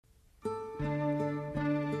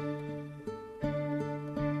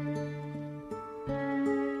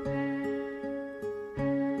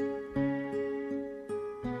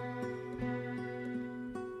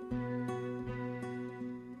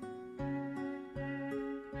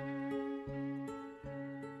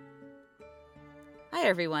Hi,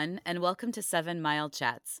 everyone, and welcome to 7 Mile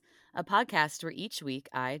Chats, a podcast where each week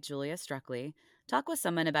I, Julia Struckley, talk with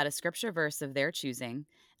someone about a scripture verse of their choosing,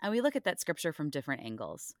 and we look at that scripture from different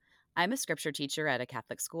angles. I'm a scripture teacher at a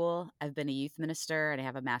Catholic school, I've been a youth minister, and I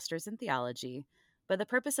have a master's in theology. But the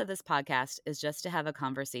purpose of this podcast is just to have a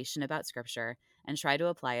conversation about scripture and try to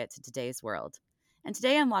apply it to today's world. And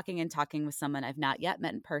today I'm walking and talking with someone I've not yet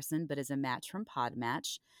met in person, but is a match from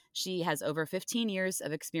Podmatch. She has over 15 years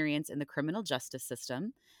of experience in the criminal justice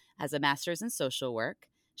system, has a master's in social work.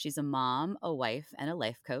 She's a mom, a wife, and a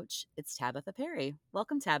life coach. It's Tabitha Perry.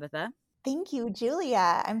 Welcome, Tabitha. Thank you,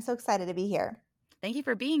 Julia. I'm so excited to be here. Thank you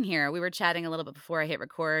for being here. We were chatting a little bit before I hit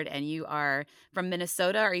record, and you are from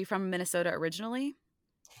Minnesota. Are you from Minnesota originally?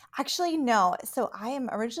 Actually, no. So I am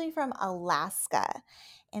originally from Alaska.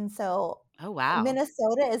 And so Oh, wow.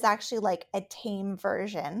 Minnesota is actually like a tame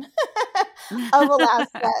version of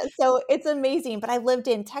Alaska. So it's amazing. But I've lived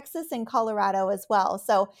in Texas and Colorado as well.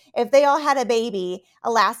 So if they all had a baby,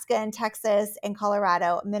 Alaska and Texas and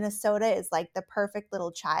Colorado, Minnesota is like the perfect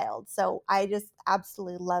little child. So I just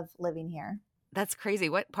absolutely love living here. That's crazy.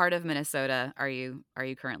 What part of Minnesota are you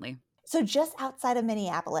currently? So just outside of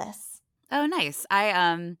Minneapolis. Oh, nice.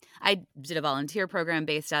 I did a volunteer program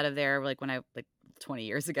based out of there like when I like 20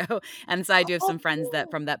 years ago. And so I do have Oh, some friends that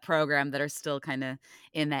cool. from that program that are still kind of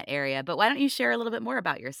in that area. But why don't you share a little bit more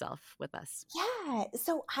about yourself with us? Yeah.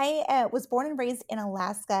 So I was born and raised in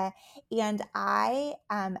Alaska, and I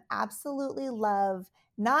absolutely love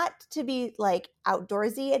not to be like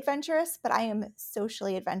outdoorsy adventurous, but I am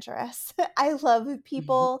socially adventurous. I love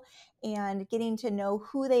people and getting to know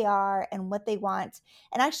who they are and what they want.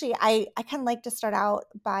 And actually, I kind of like to start out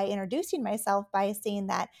by introducing myself by saying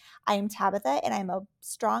that I am Tabitha and I'm a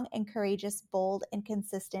strong and courageous, bold and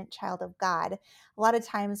consistent child of God. A lot of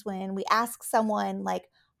times when we ask someone, like,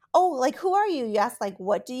 oh, like, who are you? You ask, like,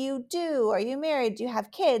 what do you do? Are you married? Do you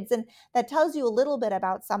have kids? And that tells you a little bit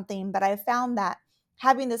about something. But I found that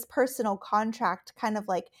having this personal contract, kind of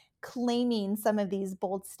like claiming some of these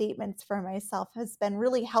bold statements for myself, has been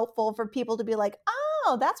really helpful for people to be like,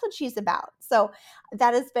 oh, that's what she's about. So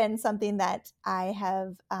that has been something that I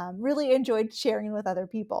have really enjoyed sharing with other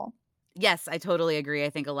people. Yes, I totally agree. I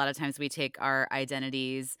think a lot of times we take our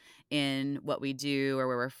identities in what we do or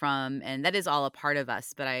where we're from, and that is all a part of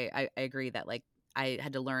us. But I agree that like I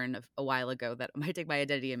had to learn a while ago that I take my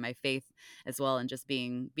identity in my faith as well, and just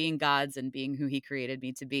being God's and being who He created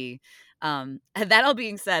me to be. And that all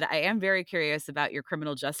being said, I am very curious about your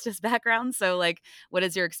criminal justice background. So, like, what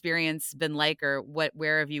has your experience been like, or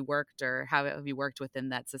where have you worked, or how have you worked within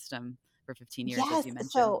that system for 15 years, as Yes. you mentioned?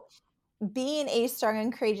 So being a strong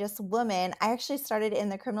and courageous woman, I actually started in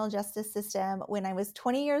the criminal justice system when I was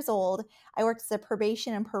 20 years old. I worked as a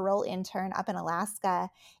probation and parole intern up in Alaska.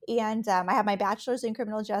 And I have my bachelor's in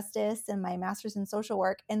criminal justice and my master's in social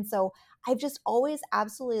work. And so I've just always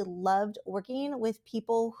absolutely loved working with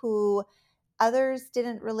people who others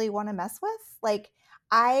didn't really wanna mess with. Like,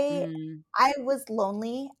 I Mm, I was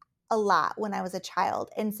lonely a lot when I was a child,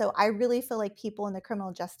 and so I really feel like people in the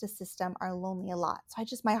criminal justice system are lonely a lot. So I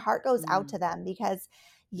just my heart goes out mm, to them because,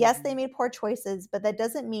 yes, they mhm. made poor choices, but that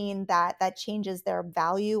doesn't mean that that changes their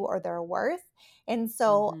value or their worth. And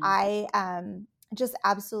so Mhm. I, just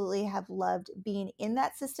absolutely have loved being in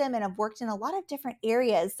that system, and I've worked in a lot of different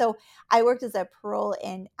areas. So I worked as a parole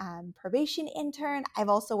and probation intern. I've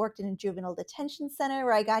also worked in a juvenile detention center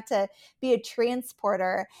where I got to be a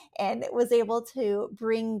transporter and was able to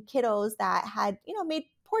bring kiddos that had, made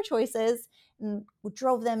poor choices and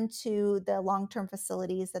drove them to the long-term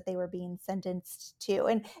facilities that they were being sentenced to.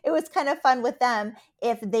 And it was kind of fun with them.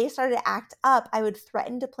 If they started to act up, I would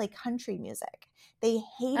threaten to play country music. They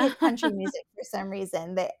hated country music for some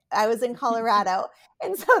reason. That I was in Colorado,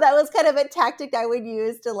 and so that was kind of a tactic I would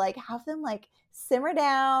use to like have them like simmer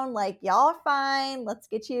down, like, y'all are fine. Let's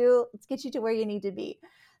get you to where you need to be.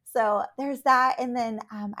 So there's that. And then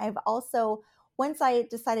I've also, once I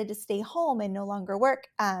decided to stay home and no longer work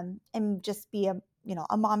and just be a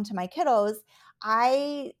mom to my kiddos,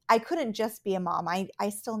 I couldn't just be a mom. I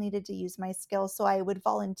still needed to use my skills. So I would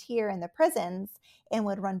volunteer in the prisons and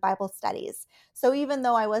would run Bible studies. So even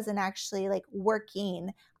though I wasn't actually like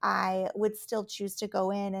working, I would still choose to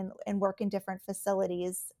go in and work in different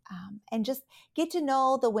facilities and just get to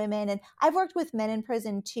know the women. And I've worked with men in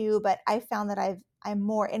prison too, but I found that I'm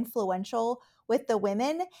more influential with the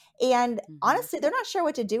women. And Mhm. honestly, they're not sure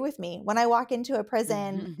what to do with me when I walk into a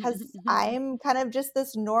prison because I'm kind of just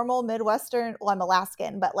this normal Midwestern, well, I'm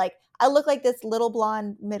Alaskan, but like I look like this little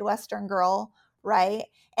blonde Midwestern girl, right?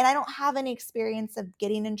 And I don't have any experience of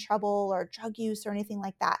getting in trouble or drug use or anything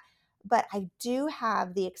like that. but I do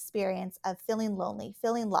have the experience of feeling lonely,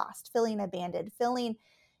 feeling lost, feeling abandoned, feeling,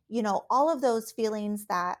 all of those feelings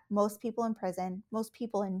that most people in prison, most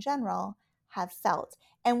people in general have felt.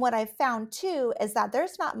 And what I've found too is that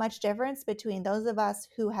there's not much difference between those of us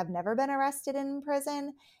who have never been arrested in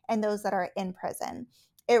prison and those that are in prison.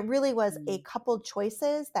 It really was a Mm. couple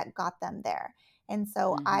choices that got them there. And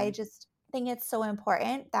so I Mhm. just think it's so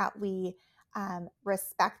important that we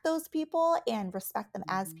respect those people and respect them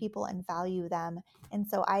as Mhm. people and value them. And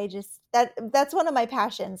so I just that's one of my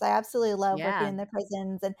passions. I absolutely love working Yeah. in the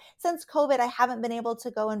prisons. And since COVID, I haven't been able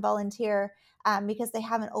to go and volunteer because they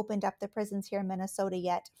haven't opened up the prisons here in Minnesota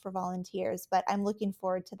yet for volunteers. But I'm looking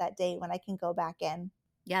forward to that day when I can go back in.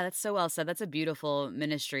 Yeah, that's so well said. That's a beautiful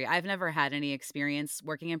ministry. I've never had any experience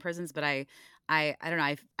working in prisons, but I don't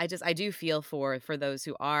know. I do feel for those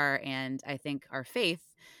who are, and I think our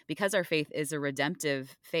faith, because our faith is a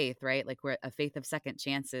redemptive faith, right? Like we're a faith of second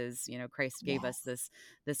chances. Christ gave us Yes.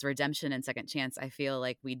 this redemption and second chance. I feel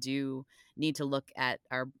like we do need to look at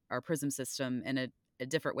our prison system in a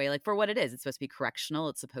different way, like for what it is. It's supposed to be correctional.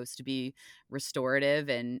 It's supposed to be restorative,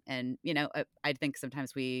 and I think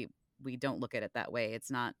sometimes we don't look at it that way. It's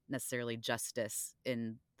not necessarily justice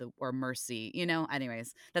in the or mercy,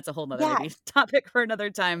 Anyways, that's a whole nother Yeah, maybe topic for another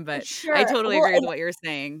time, but I sure. totally Well, agree with what you're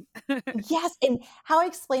saying. yes, and how I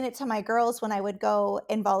explain it to my girls when I would go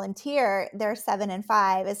and volunteer, they're 7 and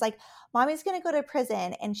 5, is like, "Mommy's gonna go to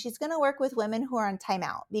prison, and she's gonna work with women who are on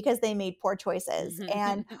timeout because they made poor choices,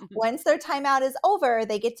 and once their timeout is over,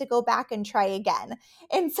 they get to go back and try again."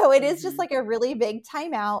 And so it is just Mhm. like a really big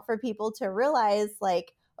timeout for people to realize,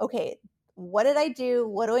 like, "Okay, what did I do?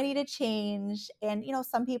 What do I need to change?" And,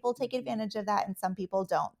 some people take Mhm. advantage of that and some people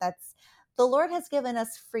don't. That's the Lord has given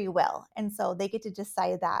us free will. And so they get to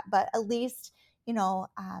decide that. But at least,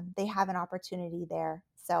 they have an opportunity there.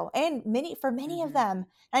 So, and for many of Mhm. them,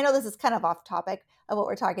 I know this is kind of off topic of what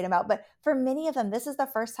we're talking about, but for many of them, this is the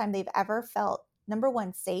first time they've ever felt, number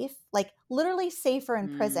one, safe, like literally safer in Mm.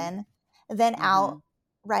 prison than out, Mhm.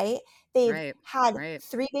 right? They've Right. had Right.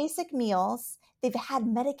 3 basic meals. They've had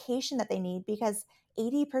medication that they need because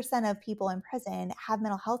 80% of people in prison have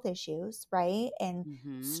mental health issues, right? And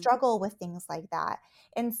Mhm. struggle with things like that.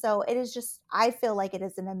 And so it is just, I feel like it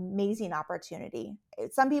is an amazing opportunity.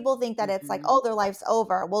 Some people think that it's like, Mhm. oh, their life's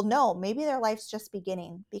over. Well, no, maybe their life's just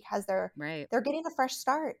beginning because they're Right. they're getting a fresh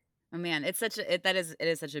start. Oh man, it's such a it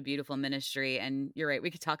is such a beautiful ministry, and you're right. We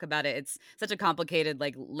could talk about it. It's such a complicated,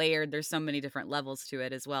 like layered. There's so many different levels to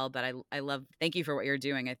it as well. But I love. Thank you for what you're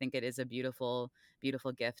doing. I think it is a beautiful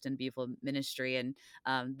gift and beautiful ministry. And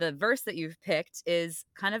the verse that you've picked is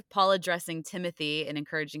kind of Paul addressing Timothy and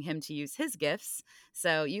encouraging him to use his gifts.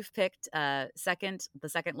 So you've picked the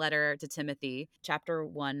second letter to Timothy, chapter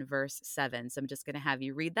 1, verse 7. So I'm just going to have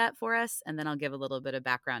you read that for us, and then I'll give a little bit of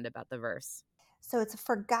background about the verse. So it's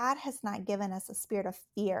for God has not given us a spirit of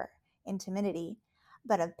fear and timidity,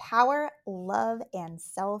 but of power, love, and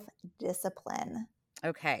self discipline.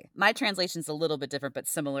 Okay. My translation's a little bit different, but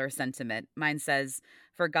similar sentiment. Mine says,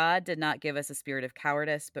 "For God did not give us a spirit of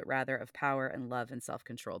cowardice, but rather of power and love and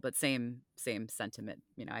self-control." But same sentiment,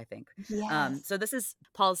 I think. Yes. So this is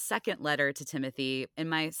Paul's second letter to Timothy. In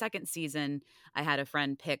my second season, I had a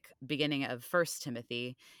friend pick beginning of First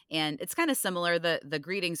Timothy, and it's kind of similar. The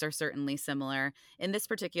greetings are certainly similar. In this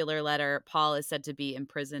particular letter, Paul is said to be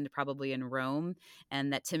imprisoned, probably in Rome,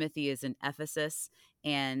 and that Timothy is in Ephesus.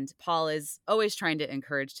 And Paul is always trying to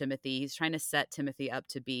encourage Timothy. He's trying to set Timothy up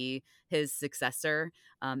to be his successor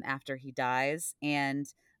after he dies.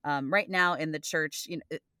 And right now in the church,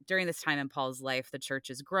 during this time in Paul's life, the church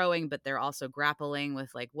is growing, but they're also grappling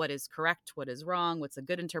with like what is correct, what is wrong, what's a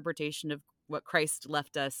good interpretation of what Christ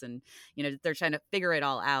left us, and they're trying to figure it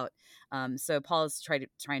all out. So Paul is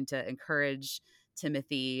trying to encourage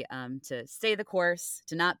Timothy to stay the course,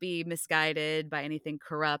 to not be misguided by anything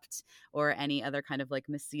corrupt or any other kind of like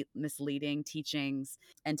misleading teachings,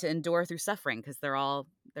 and to endure through suffering because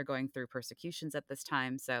they're going through persecutions at this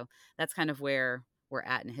time. So that's kind of where we're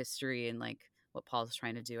at in history and like what Paul's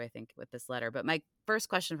trying to do, I think, with this letter. But my first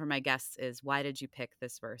question for my guests is, why did you pick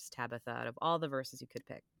this verse, Tabitha, out of all the verses you could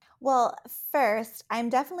pick? Well, first, I'm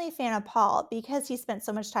definitely a fan of Paul because he spent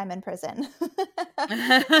so much time in prison.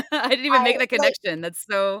 I didn't even I make the like connection. That's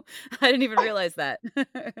so I didn't even realize that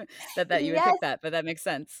that you would yes, pick that, but that makes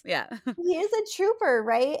sense. Yeah. he is a trooper,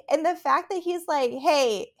 right? And the fact that he's like,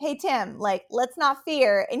 hey, Tim, like, let's not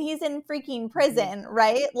fear," and he's in freaking Mhm. prison,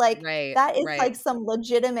 right? Like, Right, that is right. like some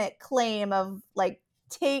legitimate claim of like,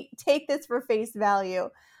 take this for face value.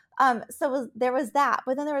 There was that,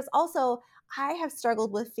 but then there was also I have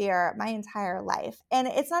struggled with fear my entire life, and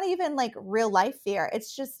it's not even like real life fear.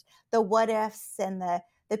 It's just the what ifs and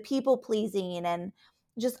the people pleasing and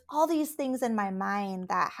just all these things in my mind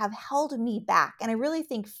that have held me back. And I really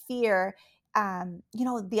think fear,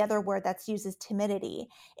 the other word that's used is timidity.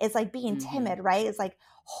 It's like being Mm-hmm. timid, right? It's like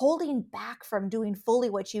holding back from doing fully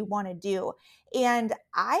what you want to do. And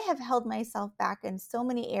I have held myself back in so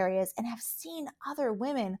many areas and have seen other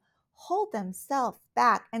women hold themselves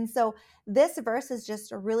back. And so this verse has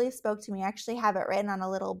just really spoke to me. I actually have it written on a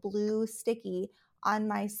little blue sticky on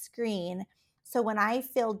my screen. So when I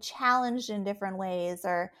feel challenged in different ways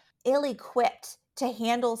or ill equipped to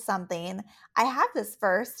handle something, I have this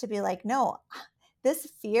verse to be like, no, this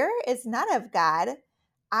fear is not of God.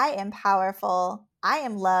 I am powerful. I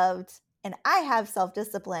am loved. And I have self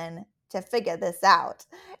discipline to figure this out.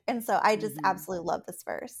 And so I just Mm-hmm. absolutely love this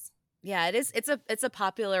verse. Yeah, it is. It's a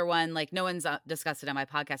popular one. Like no one's discussed it on my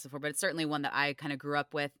podcast before, but it's certainly one that I kind of grew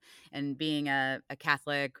up with. And being a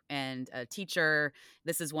Catholic and a teacher,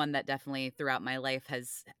 this is one that definitely throughout my life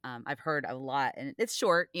has I've heard a lot. And it's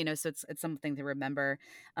short, so it's something to remember.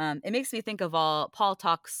 It makes me think of all Paul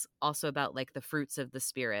talks also about like the fruits of the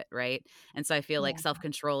spirit, right? And so I feel like Yeah. self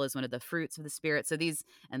control is one of the fruits of the spirit. So these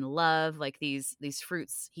and love, like these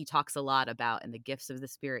fruits, he talks a lot about, and the gifts of the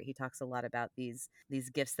spirit, he talks a lot about these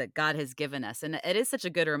gifts that God has given us. And it is such a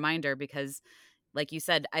good reminder because, like you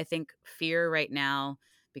said, I think fear right now,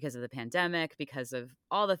 because of the pandemic, because of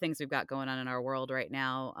all the things we've got going on in our world right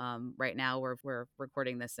now. Right now, we're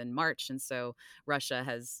recording this in March, and so Russia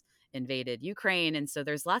has invaded Ukraine, and so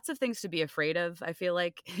there's lots of things to be afraid of. I feel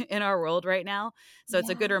like in our world right now, so it's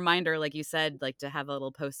a good Yeah. reminder, like you said, like to have a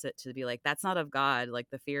little post-it to be like, that's not of God. Like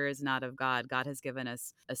the fear is not of God. God has given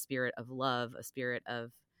us a spirit of love, a spirit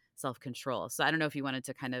of self-control. So I don't know if you wanted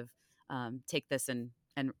to kind of take this and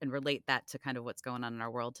relate that to kind of what's going on in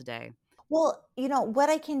our world today. Well, what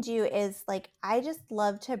I can do is like I just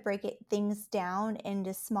love to break things down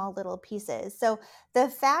into small little pieces. So the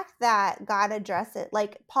fact that God addresses,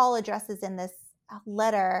 like Paul addresses in this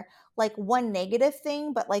letter, like one negative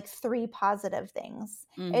thing, but like three positive things.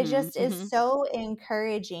 It Mm-hmm. just is Mm-hmm. so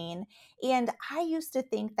encouraging. And I used to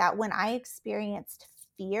think that when I experienced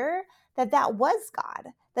fear, that was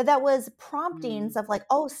God, that was promptings of like,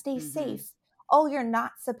 oh, stay Mm-hmm. safe. Oh, you're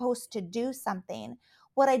not supposed to do something.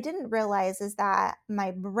 What I didn't realize is that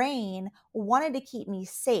my brain wanted to keep me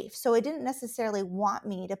safe. So it didn't necessarily want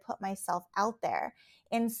me to put myself out there.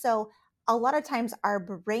 And so a lot of times our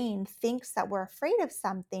brain thinks that we're afraid of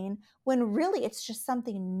something when really it's just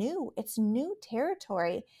something new. It's new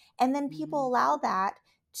territory. And then people Mm-hmm. allow that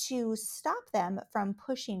to stop them from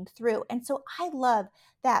pushing through. And so I love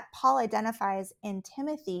that Paul identifies in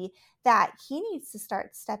Timothy that he needs to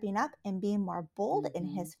start stepping up and being more bold in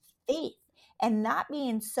Mm-hmm. his faith and not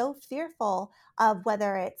being so fearful of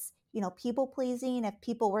whether it's, people pleasing, if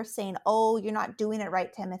people were saying, oh, you're not doing it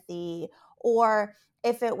right, Timothy, or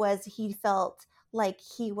if it was he felt like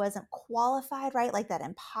he wasn't qualified, right? Like that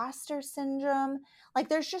imposter syndrome. Like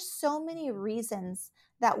there's just so many reasons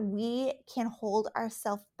that we can hold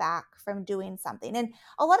ourselves back from doing something. And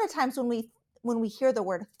a lot of times when we hear the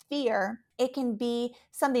word fear, it can be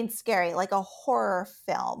something scary like a horror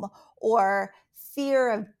film or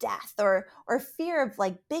fear of death or fear of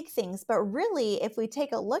like big things. But really, if we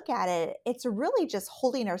take a look at it, it's really just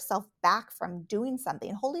holding ourselves back from doing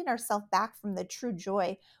something, holding ourselves back from the true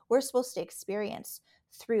joy we're supposed to experience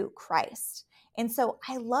through Christ. And so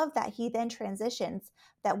I love that he then transitions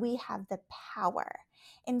that we have the power.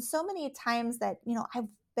 And so many times that, I've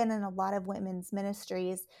been in a lot of women's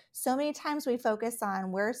ministries, so many times we focus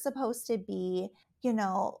on we're supposed to be, you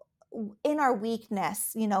know, in our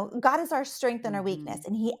weakness. God is our strength and our Mm-hmm. weakness,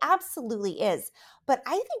 and he absolutely is. But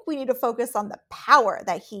I think we need to focus on the power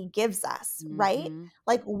that he gives us, right? Mm-hmm.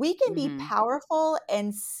 Like we can be Mm-hmm. powerful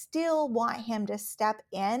and still want him to step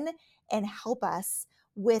in and help us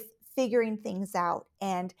with figuring things out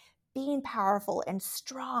and being powerful and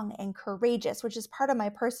strong and courageous, which is part of my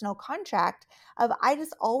personal contract of I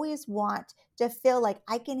just always want to feel like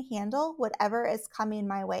I can handle whatever is coming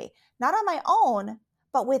my way, not on my own,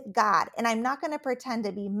 but with God. And I'm not going to pretend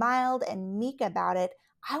to be mild and meek about it.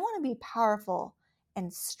 I want to be powerful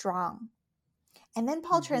and strong. And then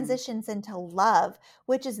Paul Mm-hmm. transitions into love,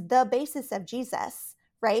 which is the basis of Jesus,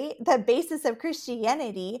 right? The basis of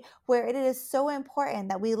Christianity, where it is so important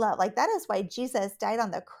that we love. Like that is why Jesus died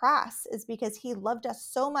on the cross, is because he loved us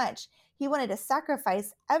so much. He wanted to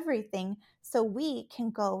sacrifice everything so we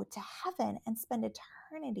can go to heaven and spend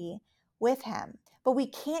eternity with him. But we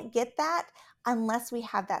can't get that unless we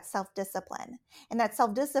have that self-discipline. And that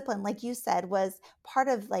self-discipline, like you said, was part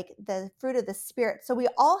of like the fruit of the Spirit. So we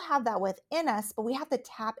all have that within us, but we have to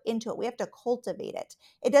tap into it. We have to cultivate it.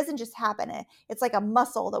 It doesn't just happen. It's like a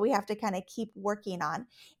muscle that we have to kind of keep working on.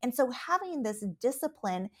 And so having this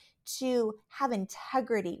discipline to have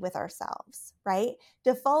integrity with ourselves, right?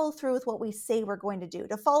 To follow through with what we say we're going to do,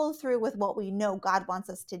 to follow through with what we know God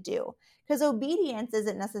wants us to do. Because obedience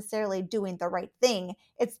isn't necessarily doing the right thing,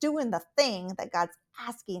 it's doing the thing that God's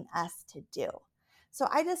asking us to do. So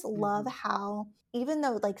I just love Mhm. how, even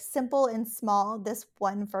though like simple and small this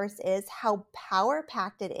one verse is, how power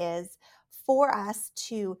packed it is for us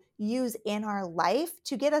to use in our life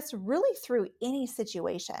to get us really through any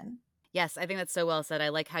situation. Yes, I think that's so well said. I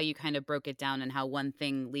like how you kind of broke it down and how one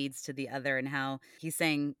thing leads to the other and how he's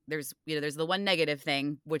saying there's the one negative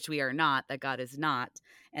thing which we are not, that God is not,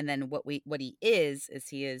 and then what he is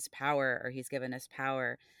he is power, or he's given us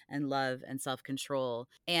power and love and self-control.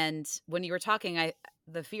 And when you were talking, I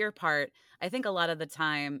the fear part, I think a lot of the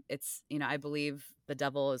time it's, I believe the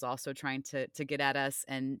devil is also trying to get at us,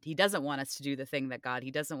 and he doesn't want us to do the thing that God,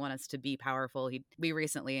 he doesn't want us to be powerful. We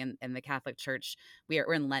recently in the Catholic Church,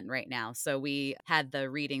 we're in Lent right now. So we had the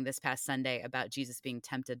reading this past Sunday about Jesus being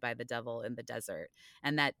tempted by the devil in the desert,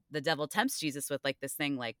 and that the devil tempts Jesus with like this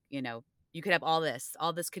thing, like, you could have all this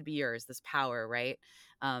could be yours, this power, right?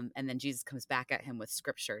 And then Jesus comes back at him with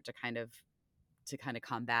scripture to kind of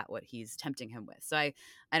combat what he's tempting him with. So I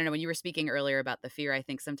don't know, when you were speaking earlier about the fear, I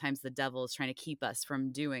think sometimes the devil is trying to keep us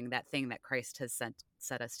from doing that thing that Christ has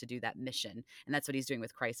set us to do, that mission. And that's what he's doing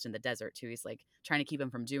with Christ in the desert too. He's like trying to keep him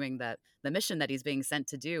from doing the mission that he's being sent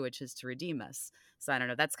to do, which is to redeem us. So I don't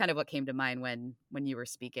know, that's kind of what came to mind when you were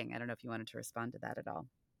speaking. I don't know if you wanted to respond to that at all.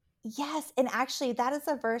 Yes, and actually that is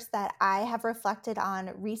a verse that I have reflected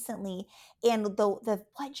on recently, and the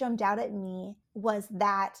what jumped out at me was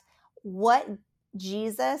that what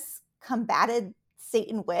Jesus combated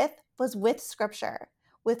Satan with scripture,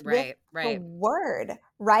 with Right, the right. word,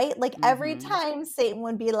 right? Like every Mhm. time Satan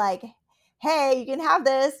would be like, "Hey, you can have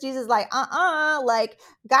this." Jesus is like, like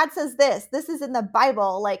God says this. This is in the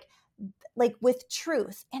Bible. Like with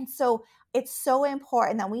truth. And so it's so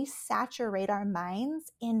important that we saturate our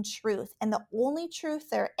minds in truth. And the only truth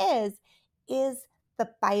there is the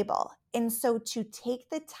Bible. And so to take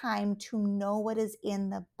the time to know what is in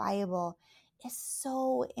the Bible is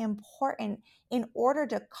so important in order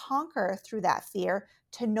to conquer through that fear,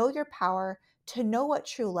 to know your power, to know what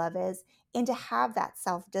true love is, and to have that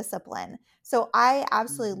self discipline. So I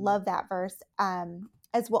absolutely Mhm. love that verse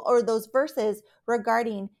as well, or those verses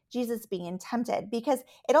regarding Jesus being tempted, because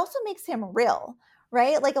it also makes him real,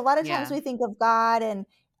 right? Like a lot of times Yeah. we think of God and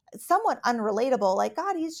somewhat unrelatable, like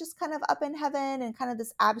God, he's just kind of up in heaven and kind of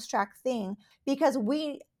this abstract thing, because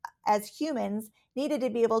we as humans needed to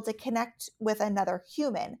be able to connect with another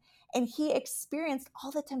human. And he experienced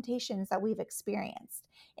all the temptations that we've experienced.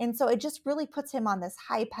 And so it just really puts him on this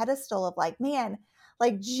high pedestal of like, man,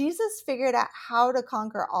 like Jesus figured out how to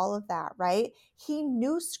conquer all of that, right? He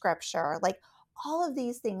knew scripture, like all of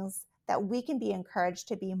these things that we can be encouraged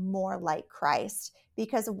to be more like Christ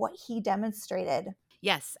because of what he demonstrated.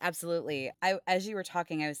 Yes, absolutely. As you were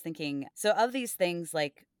talking, I was thinking, so of these things,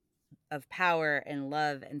 like of power and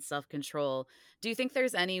love and self-control, do you think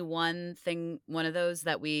there's any one of those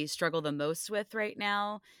that we struggle the most with right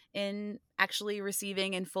now in actually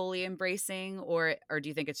receiving and fully embracing, or do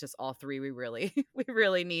you think it's just all three we really we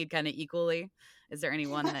really need kind of equally? Is there any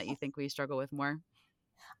one that you think we struggle with more?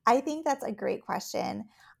 I think that's a great question.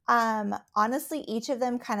 Honestly, each of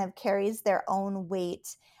them kind of carries their own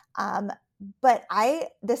weight. Um, but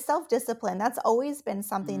the self discipline, that's always been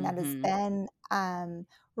something that has Mhm. been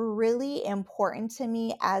really important to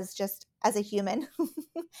me as just as a human.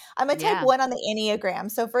 I'm a type Yeah, one on the Enneagram.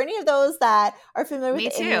 So for any of those that are familiar with me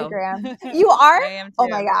the too. Enneagram, you are? I am Oh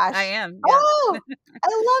my too. I gosh. am. Yeah. Oh, I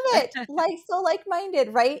love it. Like so like minded,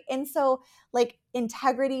 right? And so like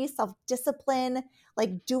integrity, self discipline,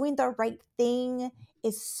 like doing the right thing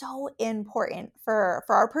is so important for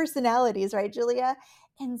our personalities, right, Julia?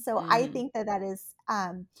 And so I Mhm. think that that is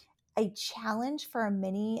a challenge for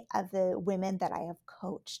many of the women that I have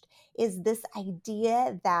coached, is this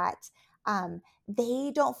idea that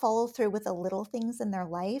they don't follow through with the little things in their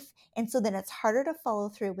life. And so then it's harder to follow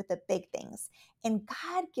through with the big things. And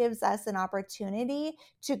God gives us an opportunity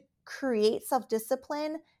to create self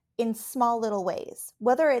discipline in small little ways,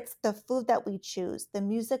 whether it's the food that we choose, the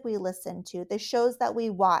music we listen to, the shows that we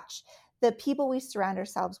watch, the people we surround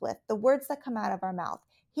ourselves with, the words that come out of our mouth.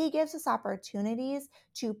 He gives us opportunities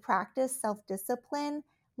to practice self discipline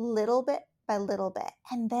little bit by little bit.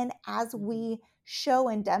 And then as Mhm. we show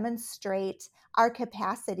and demonstrate our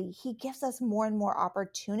capacity, he gives us more and more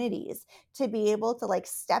opportunities to be able to like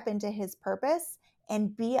step into his purpose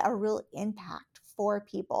and be a real impact for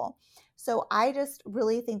people. So I just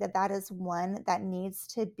really think that that is one that needs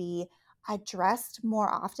to be addressed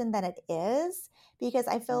more often than it is, because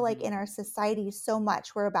I feel like Hmm. in our society so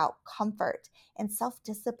much we're about comfort, and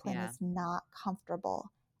self-discipline Yeah. is not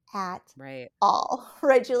comfortable at Right. all.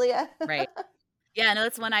 Right, Julia? Right. Yeah, no,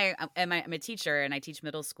 that's when I'm a teacher and I teach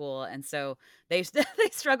middle school, and so they they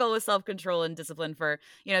struggle with self-control and discipline for,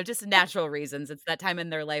 just natural reasons. It's that time in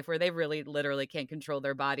their life where they really literally can't control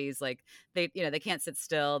their bodies. Like they can't sit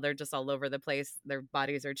still. They're just all over the place. Their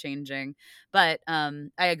bodies are changing. But I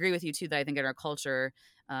agree with you too that I think in our culture,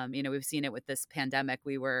 we've seen it with this pandemic.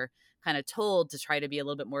 We were kind of told to try to be a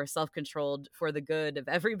little bit more self-controlled for the good of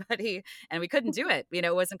everybody, and we couldn't do it.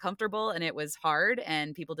 It wasn't comfortable and it was hard,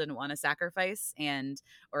 and people didn't want to sacrifice and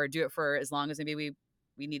or do it for as long as maybe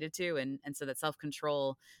we needed to, and so that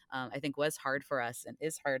self-control, I think, was hard for us and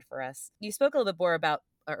is hard for us. You spoke a little bit more about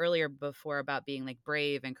earlier before about being like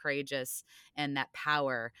brave and courageous and that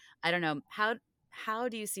power. I don't know, how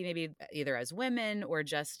do you see, maybe either as women or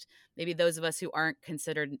just maybe those of us who aren't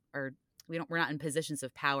considered, or we're not in positions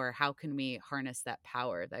of power, how can we harness that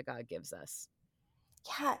power that God gives us?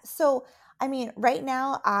 Yeah. So, I mean, right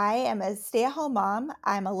now I am a stay at home mom.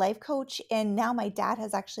 I'm a life coach. And now my dad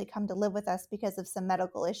has actually come to live with us because of some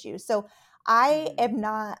medical issues. So, I Hmm. am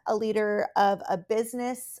not a leader of a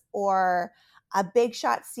business or a big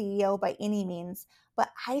shot CEO by any means, but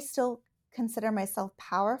I still consider myself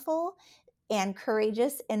powerful and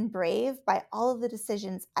courageous and brave by all of the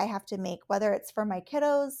decisions I have to make, whether it's for my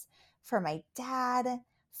kiddos, for my dad,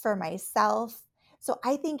 for myself. So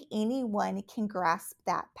I think anyone can grasp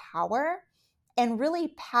that power. And really,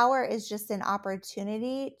 power is just an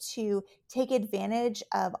opportunity to take advantage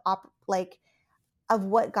of of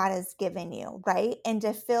what God has given you, right? And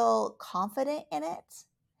to feel confident in it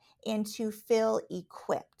and to feel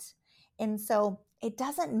equipped. And so it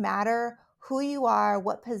doesn't matter who you are,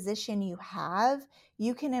 what position you have,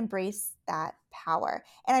 you can embrace that power.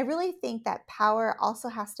 And I really think that power also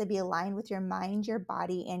has to be aligned with your mind, your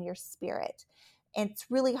body, and your spirit. And it's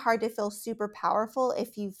really hard to feel super powerful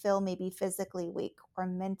if you feel maybe physically weak or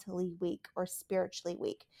mentally weak or spiritually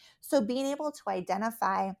weak. So being able to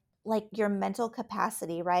identify like your mental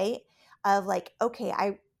capacity, right? Of like, okay,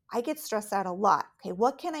 I get stressed out a lot. Okay,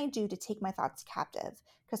 what can I do to take my thoughts captive?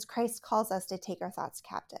 Because Christ calls us to take our thoughts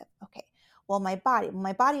captive. Okay, well, my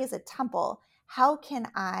body is a temple. How can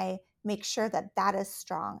I make sure that that is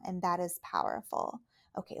strong and that is powerful?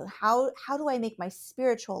 Okay, how do I make my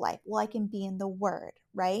spiritual life? Well, I can be in the Word,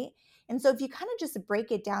 right? And so if you kind of just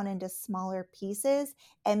break it down into smaller pieces,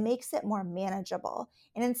 it makes it more manageable.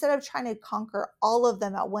 And instead of trying to conquer all of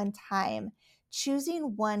them at one time,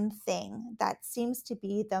 choosing one thing that seems to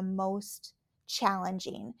be the most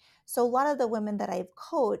challenging. So a lot of the women that I've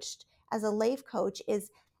coached as a life coach is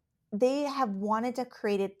they have wanted to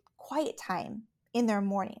create a quiet time in their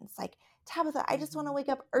mornings. Like, Tabitha, I just want to Hmm. wake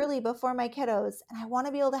up early before my kiddos and I want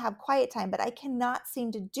to be able to have quiet time, but I cannot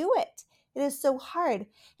seem to do it. It is so hard. And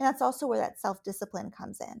that's also where that self discipline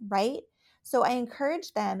comes in, right? So I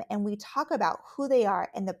encourage them and we talk about who they are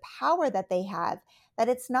and the power that they have, that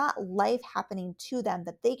it's not life happening to them,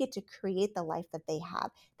 that they get to create the life that they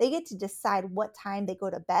have. They get to decide what time they go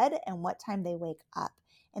to bed and what time they wake up.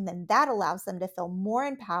 And then that allows them to feel more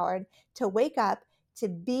empowered to wake up, to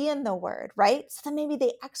be in the Word, right? So then maybe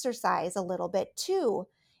they exercise a little bit too.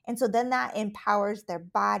 And so then that empowers their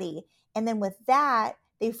body. And then with that,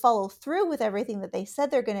 they follow through with everything that they said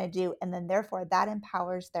they're going to do. And then therefore that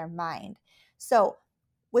empowers their mind. So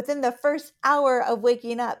within the first hour of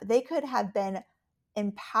waking up, they could have been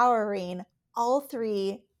empowering all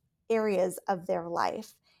three areas of their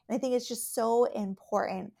life. And I think it's just so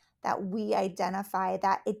important that we identify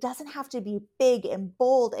that it doesn't have to be big and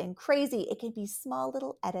bold and crazy. It can be small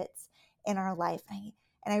little edits in our life. And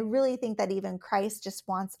I really think that even Christ just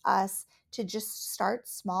wants us to just start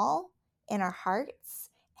small in our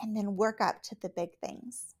hearts and then work up to the big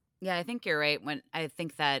things. Yeah, I think you're right. When I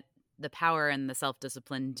think that the power and the self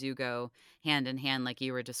discipline do go hand in hand, like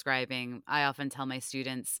you were describing. I often tell my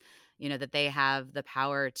students, that they have the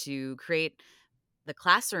power to create the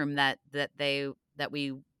classroom that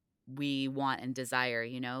we want and desire,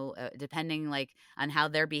 depending like on how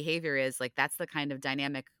their behavior is. Like that's the kind of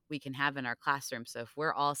dynamic we can have in our classroom. So if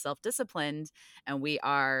we're all self-disciplined and we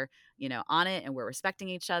are, on it, and we're respecting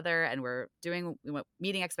each other and we're doing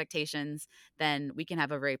meeting expectations, then we can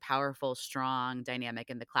have a very powerful, strong dynamic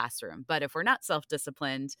in the classroom. But if we're not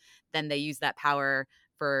self-disciplined, then they use that power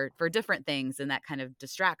for different things, and that kind of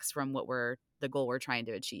distracts from the goal we're trying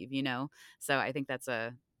to achieve, you know? So I think that's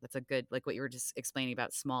a good, like what you were just explaining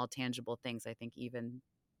about small tangible things. I think even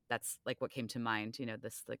that's like what came to mind, you know,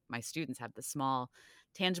 this, like my students have the small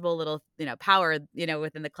tangible little, you know, power, you know,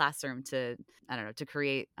 within the classroom to, I don't know, to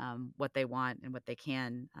create what they want and what they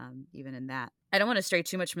can, even in that. I don't want to stray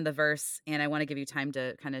too much from the verse, and I want to give you time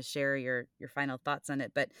to kind of share your final thoughts on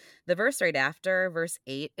it. But the verse right after, verse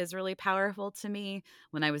 8, is really powerful to me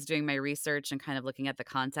when I was doing my research and kind of looking at the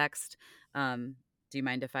context. Do you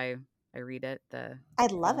mind if I read it, the I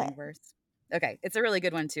love following it. verse? Okay, it's a really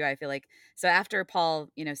good one too, I feel like. So after Paul,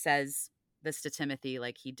 you know, says this to Timothy,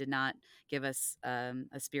 like he did not give us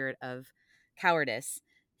a spirit of cowardice.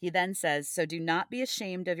 He then says, "So do not be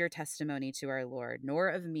ashamed of your testimony to our Lord, nor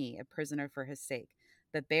of me, a prisoner for his sake,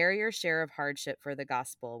 but bear your share of hardship for the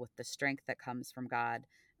gospel with the strength that comes from God."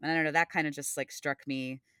 And I don't know, that kind of just like struck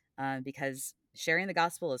me because sharing the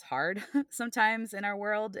gospel is hard sometimes in our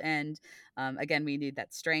world. And again, we need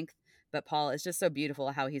that strength. But Paul is just so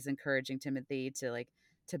beautiful how he's encouraging Timothy to like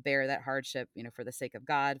to bear that hardship, you know, for the sake of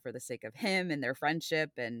God, for the sake of him and their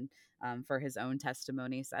friendship, and for his own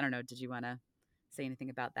testimony. So I don't know. Did you want to say anything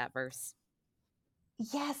about that verse?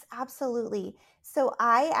 Yes, absolutely. So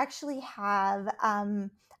I actually have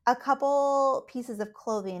a couple pieces of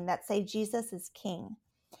clothing that say Jesus is King,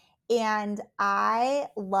 and I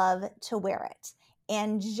love to wear it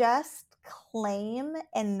and just claim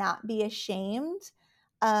and not be ashamed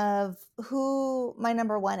of who my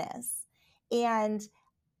number one is. And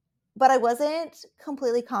but I wasn't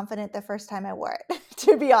completely confident the first time I wore it,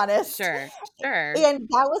 to be honest. Sure, sure. And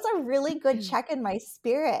that was a really good check in my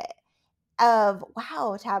spirit of,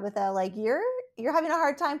 wow, Tabitha, like you're having a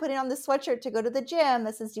hard time putting on this sweatshirt to go to the gym.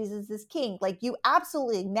 This is Jesus is King. Like you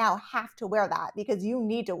absolutely now have to wear that because you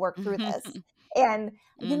need to work through this. And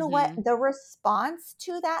you know what? Hmm. The response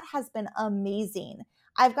to that has been amazing.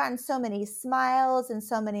 I've gotten so many smiles and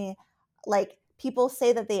so many like people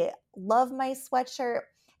say that they love my sweatshirt,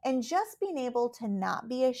 and just being able to not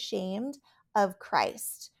be ashamed of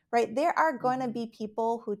Christ, right? There are going to Hmm. be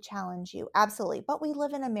people who challenge you, absolutely. But we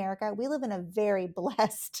live in America. We live in a very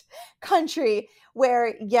blessed country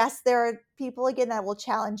where, yes, there are people again that will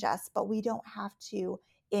challenge us, but we don't have to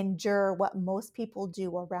endure what most people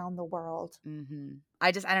do around the world. Hmm. I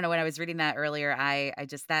don't know, when I was reading that earlier, I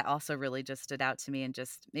just, that also really just stood out to me, and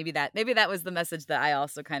just maybe that was the message that I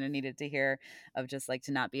also kind of needed to hear, of just like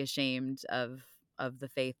to not be ashamed of the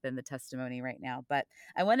faith and the testimony right now. But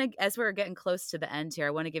I want to, as we're getting close to the end here,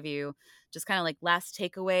 I want to give you just kind of like last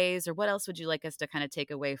takeaways, or what else would you like us to kind of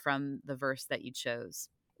take away from the verse that you chose?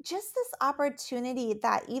 Just this opportunity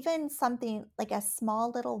that even something like a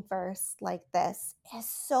small little verse like this is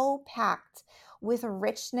so packed with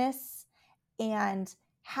richness, and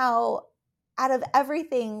how out of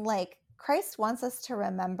everything, like Christ wants us to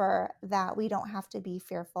remember that we don't have to be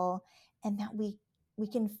fearful, and that we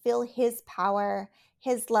can feel his power,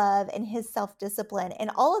 his love, and his self-discipline,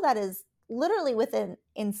 and all of that is literally within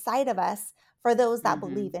inside of us for those that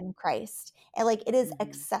believe Hmm. in Christ. And like it is Hmm.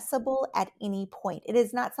 accessible at any point. It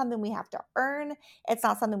is not something we have to earn. It's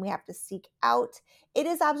not something we have to seek out. It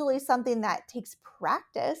is absolutely something that takes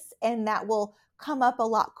practice and that will come up a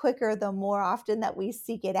lot quicker the more often that we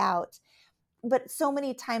seek it out. But so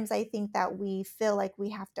many times I think that we feel like we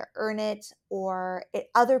have to earn it, or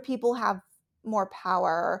other people have more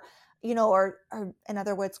power, or in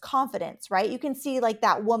other words, confidence, right? You can see like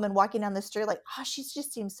that woman walking down the street, like, oh, she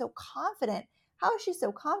just seems so confident. How is she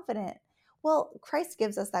so confident? Well, Christ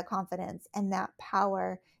gives us that confidence and that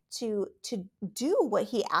power to do what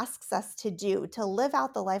he asks us to do, to live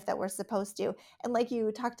out the life that we're supposed to. And like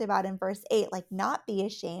you talked about in verse 8, like not be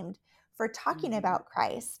ashamed for talking Hmm. about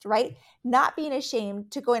Christ, right? Not being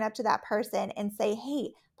ashamed to going up to that person and say,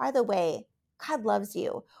 hey, by the way, God loves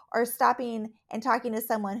you, or stopping and talking to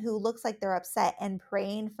someone who looks like they're upset and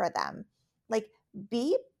praying for them. Like,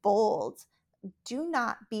 be bold. Do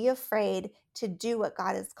not be afraid to do what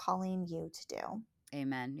God is calling you to do.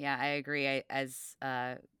 Amen. Yeah, I agree. As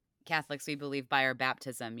Catholics, we believe by our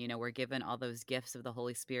baptism, you know, we're given all those gifts of the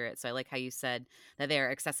Holy Spirit. So I like how you said that they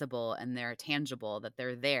are accessible and they're tangible, that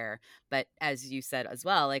they're there. But as you said as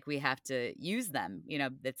well, like we have to use them. You know,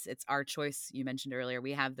 it's our choice. You mentioned earlier,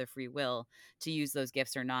 we have the free will to use those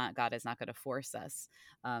gifts or not. God is not going to force us.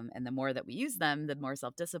 And the more that we use them, the more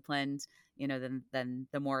self-disciplined, you know, then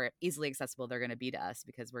the more easily accessible they're going to be to us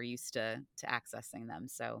because we're used to accessing them.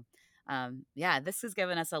 So yeah, this has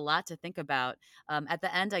given us a lot to think about. At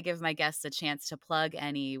the end, I give my guests a chance to plug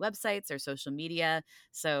any websites or social media.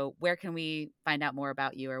 So, where can we find out more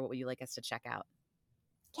about you, or what would you like us to check out?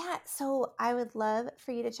 Yeah, so I would love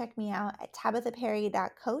for you to check me out at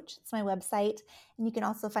tabithaperry.coach. It's my website. And you can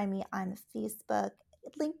also find me on Facebook,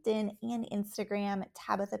 LinkedIn, and Instagram,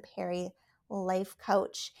 Tabitha Perry Life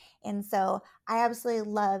Coach. And so I absolutely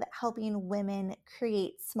love helping women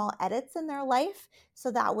create small edits in their life so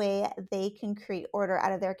that way they can create order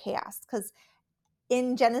out of their chaos. Because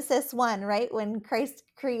in Genesis 1, right? When God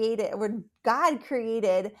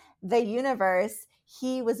created the universe,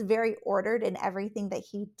 he was very ordered in everything that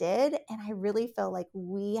he did. And I really feel like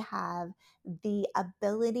we have the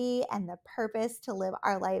ability and the purpose to live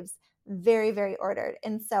our lives very, very ordered.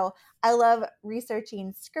 And so I love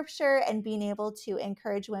researching scripture and being able to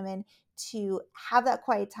encourage women to have that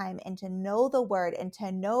quiet time and to know the word and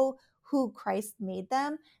to know who Christ made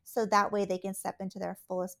them so that way they can step into their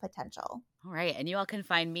fullest potential. All right. And you all can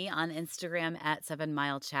find me on Instagram at 7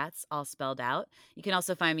 Mile Chats, all spelled out. You can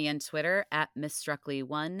also find me on Twitter at Miss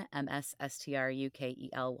Struckley1,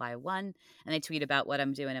 MSSTRUKELY1. And I tweet about what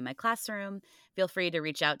I'm doing in my classroom. Feel free to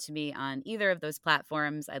reach out to me on either of those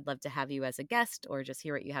platforms. I'd love to have you as a guest or just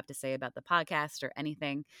hear what you have to say about the podcast or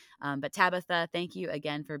anything. But Tabitha, thank you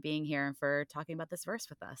again for being here and for talking about this verse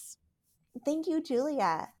with us. Thank you,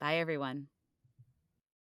 Julia. Bye, everyone.